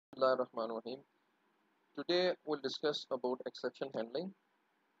Bismillahirrahmanirrahim. Today we'll discuss about exception handling.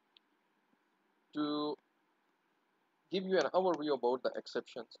 To give you an overview about the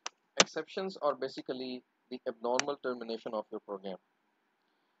exceptions. Exceptions are basically the abnormal termination of your program.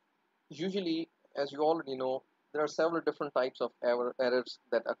 Usually, as you already know, there are several different types of errors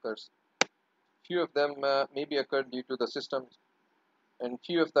that occurs. Few of them may be occurred due to the system, and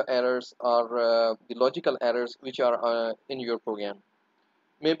few of the errors are the logical errors which are in your program.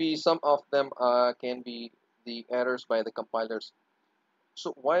 Maybe some of them can be the errors by the compilers.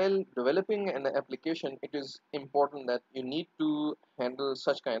 So while developing an application, it is important that you need to handle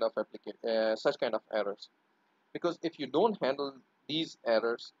such kind of errors, because if you don't handle these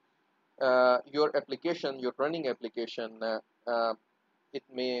errors, your application, your running application, it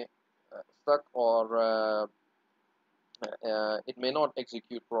may stuck, or it may not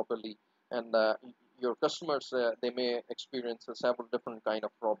execute properly, and your customers, they may experience several different kind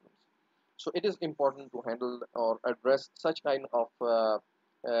of problems. So it is important to handle or address such kind of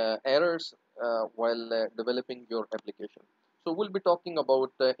errors while developing your application. So we'll be talking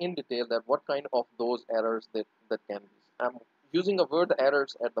about in detail that what kind of those errors that can be. I'm using a word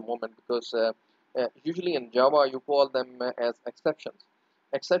errors at the moment because usually in Java you call them as exceptions.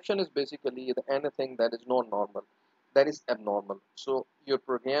 Exception is basically anything that is not normal, that is abnormal. So your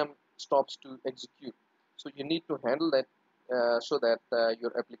program stops to execute. So you need to handle that so that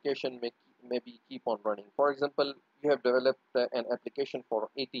your application may maybe keep on running. For example, you have developed an application for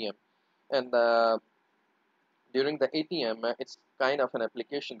ATM, and during the ATM, it's kind of an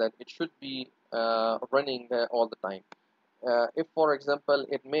application that it should be running all the time. If, for example,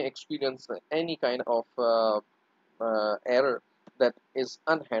 it may experience any kind of error that is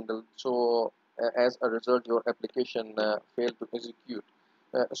unhandled, so as a result, your application failed to execute.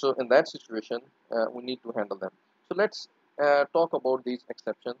 So in that situation, we need to handle them. So let's talk about these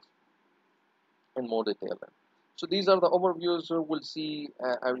exceptions in more detail. So these are the overviews. We'll see.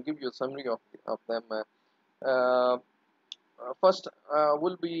 I will give you a summary of them. Uh, First,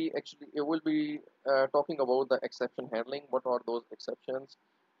 we'll be talking about the exception handling. What are those exceptions?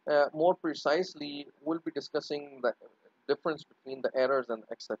 More precisely, we'll be discussing the difference between the errors and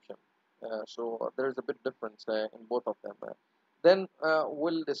exception. So there is a bit difference in both of them. Then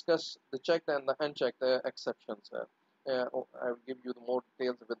we'll discuss the checked and the unchecked exceptions. I will give you the more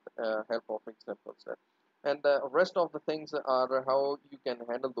details with help of examples. And the rest of the things are how you can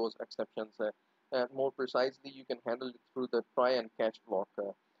handle those exceptions. And more precisely, you can handle it through the try and catch block.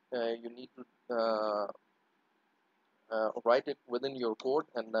 You need to write it within your code,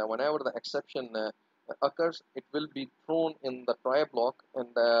 and whenever the exception occurs, it will be thrown in the try block,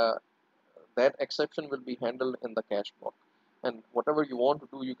 and that exception will be handled in the catch block. And whatever you want to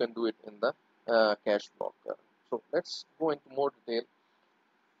do, you can do it in the catch block. So let's go into more detail.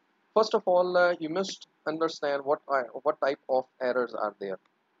 First of all, you must understand what type of errors are there.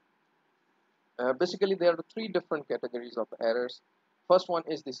 Basically, there are three different categories of errors. First one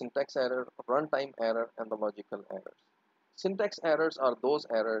is the syntax error, runtime error, and the logical errors. Syntax errors are those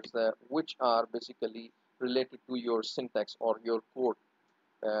errors which are basically related to your syntax or your code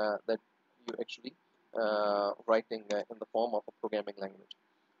that you actually writing in the form of a programming language.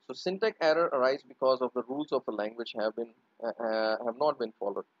 So syntax error arise because of the rules of the language have not been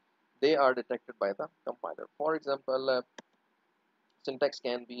followed. They are detected by the compiler. For example, syntax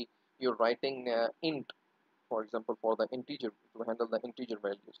can be you're writing int, for example, for the integer, to handle the integer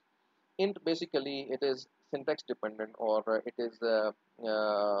values. Int, basically it is syntax dependent, or it is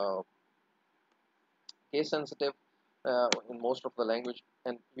case sensitive in most of the language,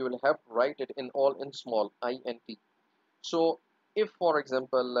 and you will have to write it in all in small int. So if, for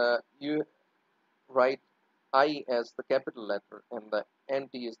example, you write I as the capital letter and the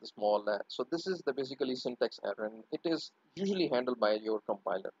nt is the small, so this is the basically syntax error, and it is usually handled by your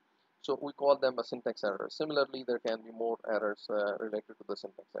compiler. So we call them a syntax error. Similarly, there can be more errors related to the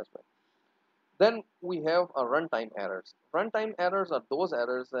syntax as well. Then we have runtime errors. Runtime errors are those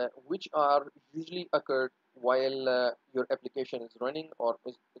errors which are usually occurred while your application is running or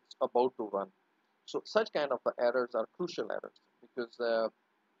it's about to run. So such kind of errors are crucial errors, because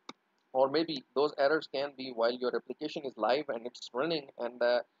or maybe those errors can be while your application is live and it's running, and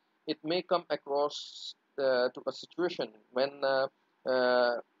it may come across to a situation when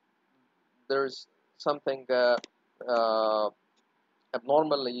uh, there's something uh,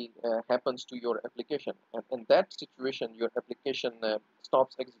 abnormally happens to your application, and in that situation your application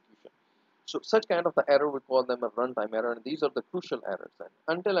stops execution. So such kind of the error, we call them a runtime error, and these are the crucial errors, and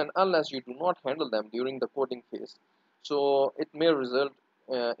until and unless you do not handle them during the coding phase, so it may result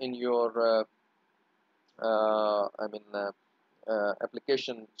in your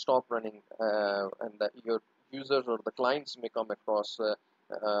application stop running, and that your users or the clients may come across a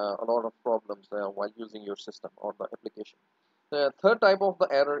lot of problems while using your system or the application. The third type of the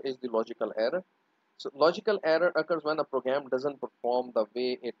error is the logical error. So logical error occurs when a program doesn't perform the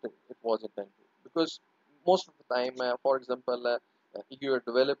way it was intended. Because most of the time, for example, you are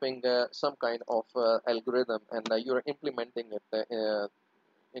developing some kind of algorithm and you are implementing it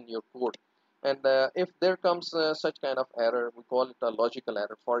in your code. And if there comes such kind of error, we call it a logical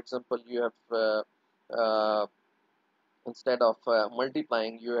error. For example, you have instead of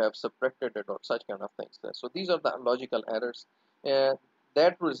multiplying, you have subtracted it or such kind of things. So these are the logical errors uh,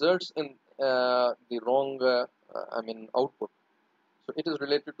 that results in the wrong, output. So it is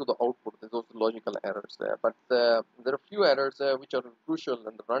related to the output, those logical errors there. But there are few errors which are crucial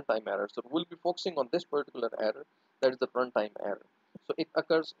in the runtime errors. So we'll be focusing on this particular error, that is the runtime error. So it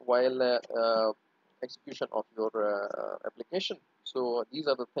occurs while execution of your application. So these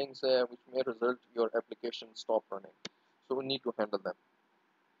are the things which may result your application stop running. So we need to handle them.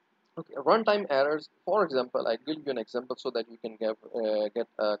 Okay, runtime errors. For example, I will give you an example so that you can get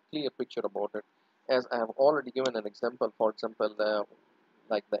a clear picture about it. As I have already given an example, for example,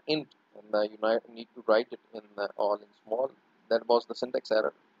 like the int, and need to write it in all in small. That was the syntax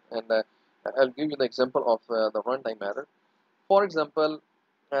error, and I'll give you the example of the runtime error. For example,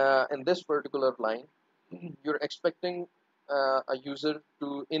 in this particular line, you're expecting a user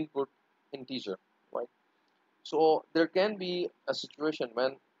to input integer, right? So there can be a situation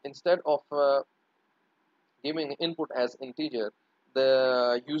when instead of giving input as integer,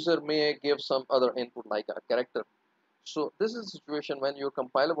 the user may give some other input like a character. So this is a situation when your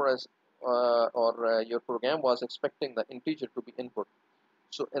compiler was your program was expecting the integer to be input.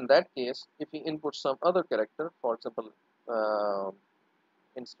 So in that case, if you input some other character, for example, uh,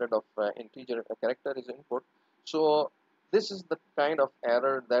 instead of integer, a character is input. So this is the kind of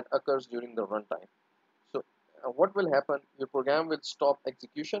error that occurs during the runtime. So what will happen? Your program will stop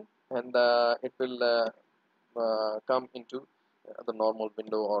execution, and it will come into the normal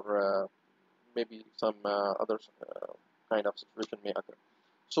window, or maybe some other kind of situation may occur.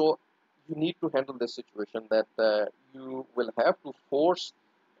 So you need to handle this situation that you will have to force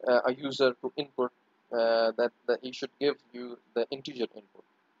a user to input that he should give you the integer input.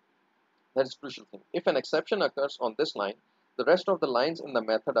 That is crucial thing. If an exception occurs on this line, the rest of the lines in the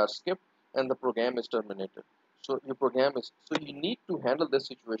method are skipped and the program is terminated. So you need to handle this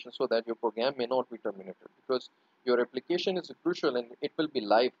situation so that your program may not be terminated, because your application is crucial and it will be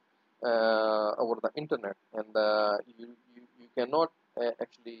live over the internet, and you cannot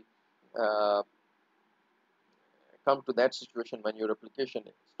actually uh, come to that situation when your application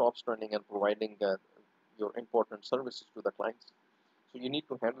stops running and providing your important services to the clients. So you need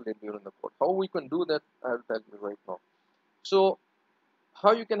to handle it during the code. How we can do that, I will tell you right now. So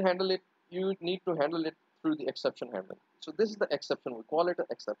how you can handle it? You need to handle it through the exception handling. So this is the exception. We call it an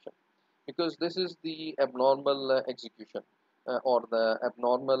exception because this is the abnormal execution or the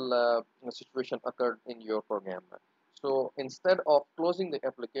abnormal situation occurred in your program. So instead of closing the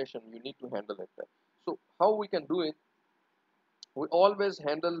application, you need to handle it. So how we can do it? We always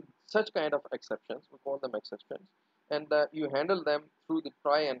handle such kind of exceptions. We call them exceptions, and you handle them through the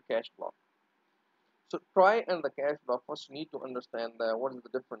try and catch block. So try and the catch block, first you need to understand what is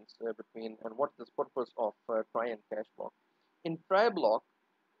the difference between and what is the purpose of try and catch block. In try block,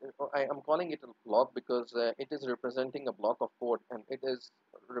 I am calling it a block because it is representing a block of code, and it is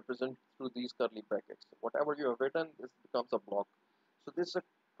represented through these curly brackets. Whatever you have written, this becomes a block. So this is a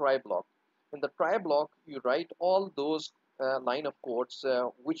try block. In the try block, you write all those line of codes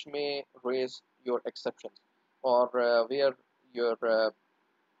which may raise your exceptions, or where your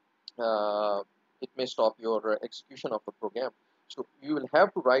it may stop your execution of the program. So you will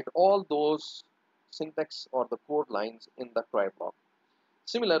have to write all those syntax or the code lines in the try block.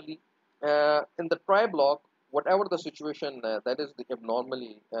 Similarly, in the try block, whatever the situation that is the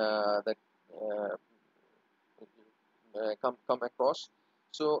abnormally that uh, come across.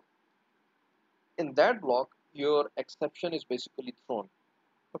 So in that block, your exception is basically thrown.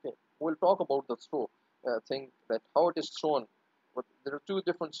 Okay, we'll talk about the throw thing, that how it is thrown. But there are two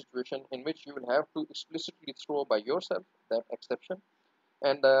different situations in which you will have to explicitly throw by yourself that exception,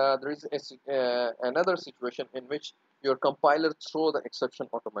 and there is another situation in which your compiler throw the exception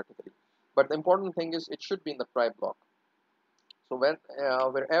automatically. But the important thing is it should be in the try block. So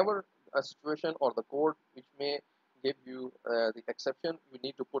wherever a situation or the code which may give you the exception, you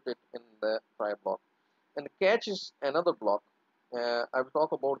need to put it in the try block. And the catch is another block. I will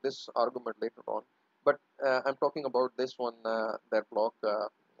talk about this argument later on, but I'm talking about this one, that block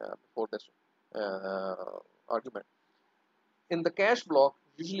before this argument. In the cache block,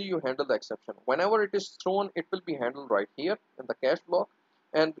 usually you handle the exception. Whenever it is thrown, it will be handled right here in the cache block,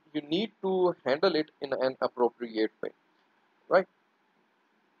 and you need to handle it in an appropriate way, right?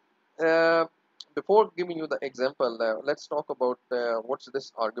 Uh, Before giving you the example, let's talk about what's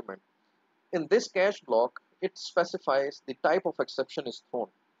this argument. In this cache block, it specifies the type of exception is thrown.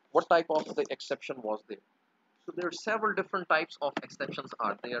 What type of the exception was there? So there are several different types of exceptions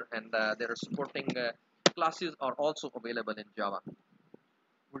are there, and there are supporting classes are also available in Java.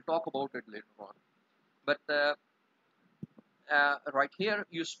 We'll talk about it later on. But right here,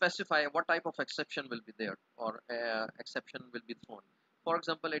 you specify what type of exception will be there, or exception will be thrown. For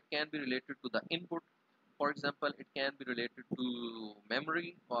example, it can be related to the input. For example, it can be related to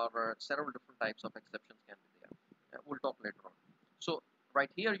memory, or several different types of exceptions can be there. We'll talk later on. So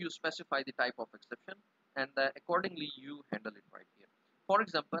right here, you specify the type of exception, and accordingly, you handle it right here. For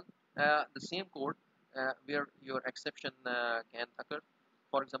example, the same code where your exception can occur.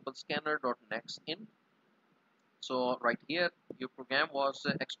 For example, scanner.next in. So right here, your program was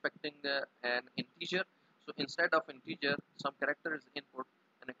expecting an integer. So instead of integer, some character is input,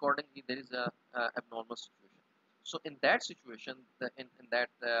 and accordingly there is a abnormal situation. So in that situation, in that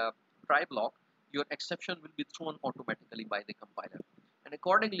try block, your exception will be thrown automatically by the compiler, and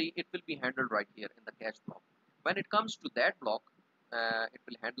accordingly it will be handled right here in the cache block. When it comes to that block, it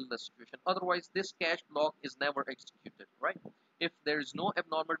will handle the situation. Otherwise, this cache block is never executed. Right? If there is no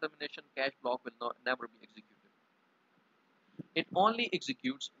abnormal termination, cache block will never be executed. It only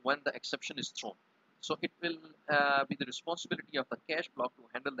executes when the exception is thrown. So it will be the responsibility of the cache block to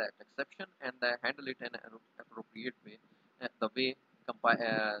handle that exception and handle it in an appropriate way, the way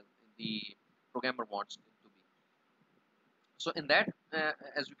the programmer wants it to be. So in that,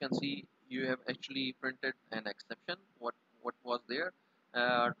 as you can see, you have actually printed an exception. What was there?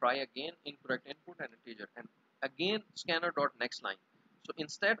 Try again, incorrect input and integer, and again scanner dot next line. So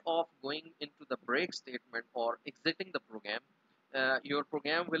instead of going into the break statement or exiting the program, your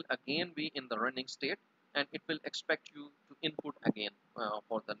program will again be in the running state, and it will expect you to input again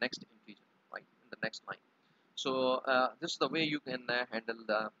for the next integer, right, in the next line. So this is the way you can handle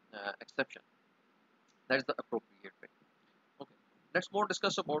the exception. That is the appropriate way. Okay, let's more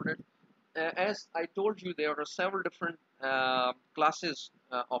discuss about it. As I told you, there are several different classes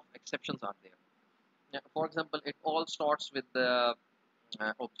of exceptions are there. For example, it all starts with the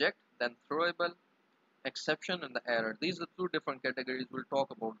object, then throwable, exception, and the error. These are two different categories. We'll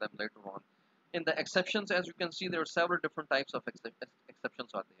talk about them later on. In the exceptions, as you can see, there are several different types of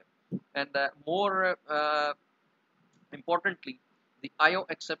exceptions are there. And more importantly, the IO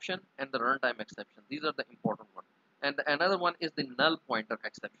exception and the runtime exception. These are the important ones. And another one is the null pointer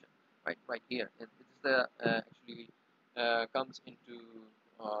exception, right here. It is the actually comes into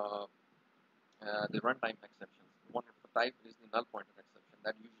the runtime exceptions. One of the type is the null pointer exception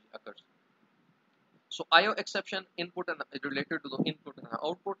that usually occurs. So IO exception input and related to the input and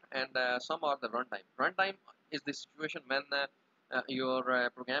output, and some are the runtime. Runtime is the situation when your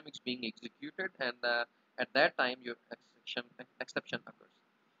program is being executed, and at that time your exception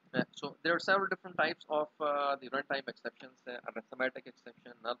occurs. So there are several different types of the runtime exceptions: arithmetic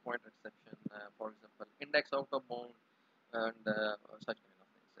exception, null pointer exception, for example, index out of bound, and such kind of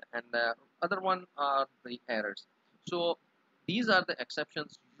things. And other one are the errors. So these are the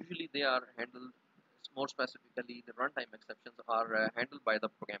exceptions. Usually they are handled, more specifically the runtime exceptions are handled by the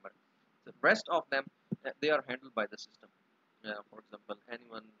programmer. The rest of them, they are handled by the system. For example,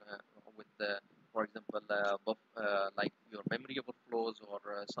 anyone with for example, like your memory overflows,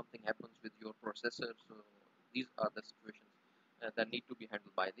 or something happens with your processor. So these are the situations that need to be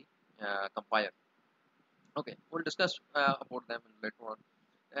handled by the compiler. Okay, we'll discuss about them later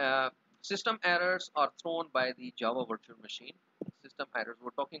on. System errors are thrown by the Java virtual machine. System errors, we're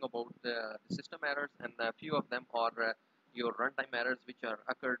talking about the system errors, and a few of them are your runtime errors, which are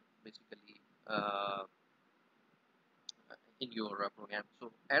occurred basically in your program.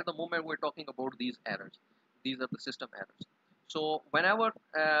 So at the moment we're talking about these errors. These are the system errors. So whenever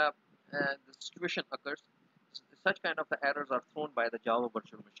the situation occurs, such kind of the errors are thrown by the Java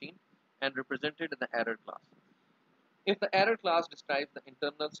virtual machine and represented in the error class. If the error class describes the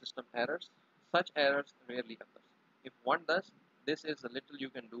internal system errors, such errors rarely occur. If one does, this is a little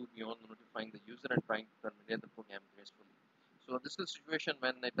you can do beyond notifying the user and trying to terminate the program gracefully. So this is a situation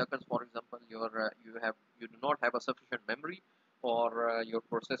when it occurs. For example, you do not have a sufficient memory, or your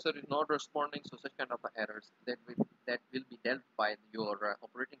processor is not responding. So such kind of errors that will be dealt by your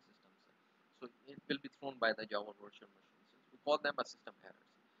operating systems. So it will be thrown by the Java virtual machines. We call them as system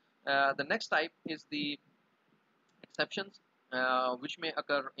errors. The next type is the exceptions, which may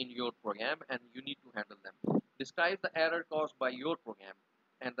occur in your program, and you need to handle them. describe the error caused by your program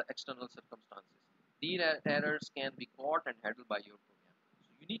and the external circumstances. These errors can be caught and handled by your program. So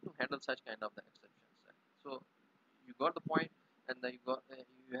you need to handle such kind of the exceptions. So you got the point, and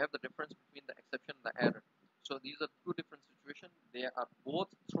you have the difference between the exception and the error. So these are two different situations. They are both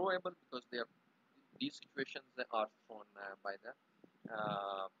throwable because these situations are thrown by the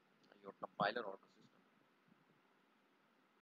your compiler or the